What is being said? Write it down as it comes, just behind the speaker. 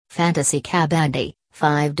Fantasy Kabaddi,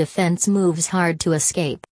 5 defense moves hard to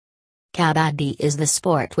escape. Kabaddi is the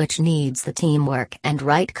sport which needs the teamwork and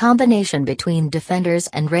right combination between defenders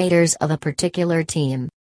and raiders of a particular team.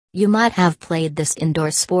 You might have played this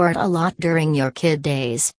indoor sport a lot during your kid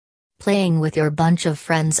days. Playing with your bunch of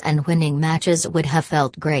friends and winning matches would have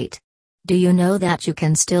felt great. Do you know that you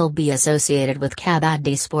can still be associated with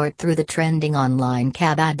Kabaddi sport through the trending online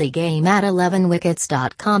Kabaddi game at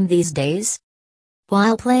 11wickets.com these days?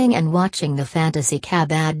 While playing and watching the fantasy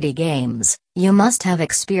Kabaddi games, you must have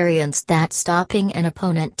experienced that stopping an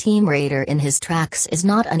opponent team raider in his tracks is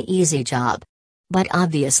not an easy job. But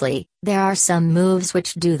obviously, there are some moves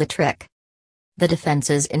which do the trick. The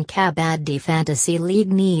defenses in Kabaddi Fantasy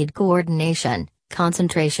League need coordination,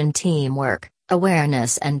 concentration, teamwork,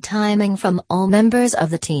 awareness and timing from all members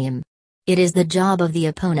of the team. It is the job of the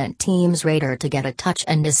opponent team's raider to get a touch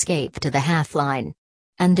and escape to the half line.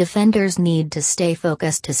 And defenders need to stay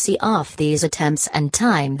focused to see off these attempts and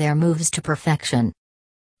time their moves to perfection.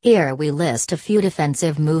 Here we list a few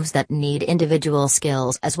defensive moves that need individual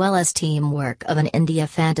skills as well as teamwork of an India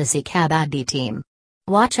Fantasy Kabaddi team.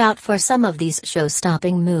 Watch out for some of these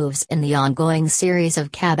show-stopping moves in the ongoing series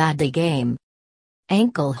of Kabaddi game.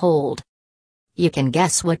 Ankle hold. You can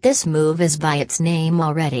guess what this move is by its name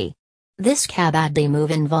already. This Kabaddi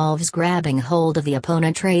move involves grabbing hold of the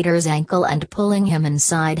opponent raider's ankle and pulling him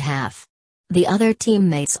inside half. The other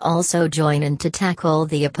teammates also join in to tackle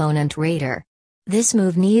the opponent raider. This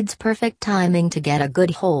move needs perfect timing to get a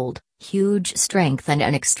good hold, huge strength and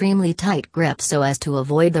an extremely tight grip so as to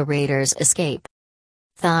avoid the raider's escape.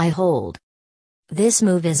 Thigh hold. This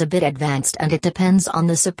move is a bit advanced and it depends on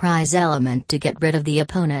the surprise element to get rid of the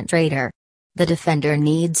opponent raider. The defender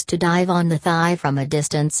needs to dive on the thigh from a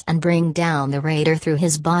distance and bring down the raider through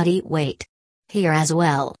his body weight. Here as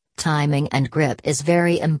well, timing and grip is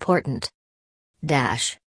very important.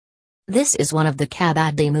 Dash. This is one of the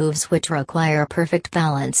Kabaddi moves which require perfect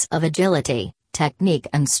balance of agility, technique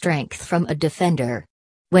and strength from a defender.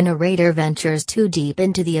 When a raider ventures too deep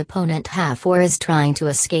into the opponent half or is trying to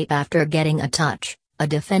escape after getting a touch, a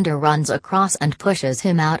defender runs across and pushes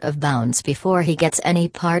him out of bounds before he gets any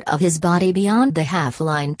part of his body beyond the half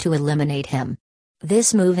line to eliminate him.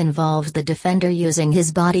 This move involves the defender using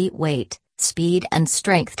his body weight, speed and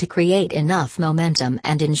strength to create enough momentum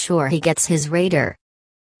and ensure he gets his raider.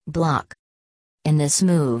 Block. In this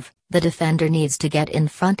move, the defender needs to get in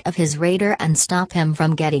front of his raider and stop him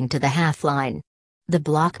from getting to the half line. The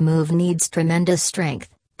block move needs tremendous strength,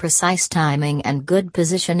 precise timing and good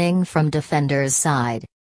positioning from defender's side.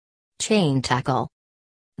 Chain tackle.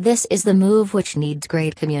 This is the move which needs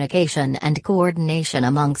great communication and coordination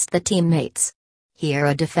amongst the teammates. Here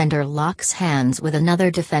a defender locks hands with another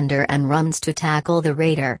defender and runs to tackle the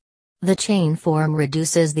raider. The chain form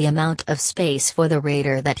reduces the amount of space for the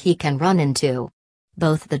raider that he can run into.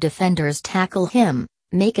 Both the defenders tackle him,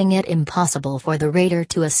 making it impossible for the raider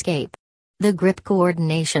to escape. The grip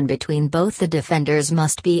coordination between both the defenders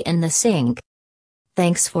must be in the sync.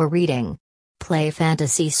 Thanks for reading. Play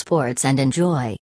fantasy sports and enjoy.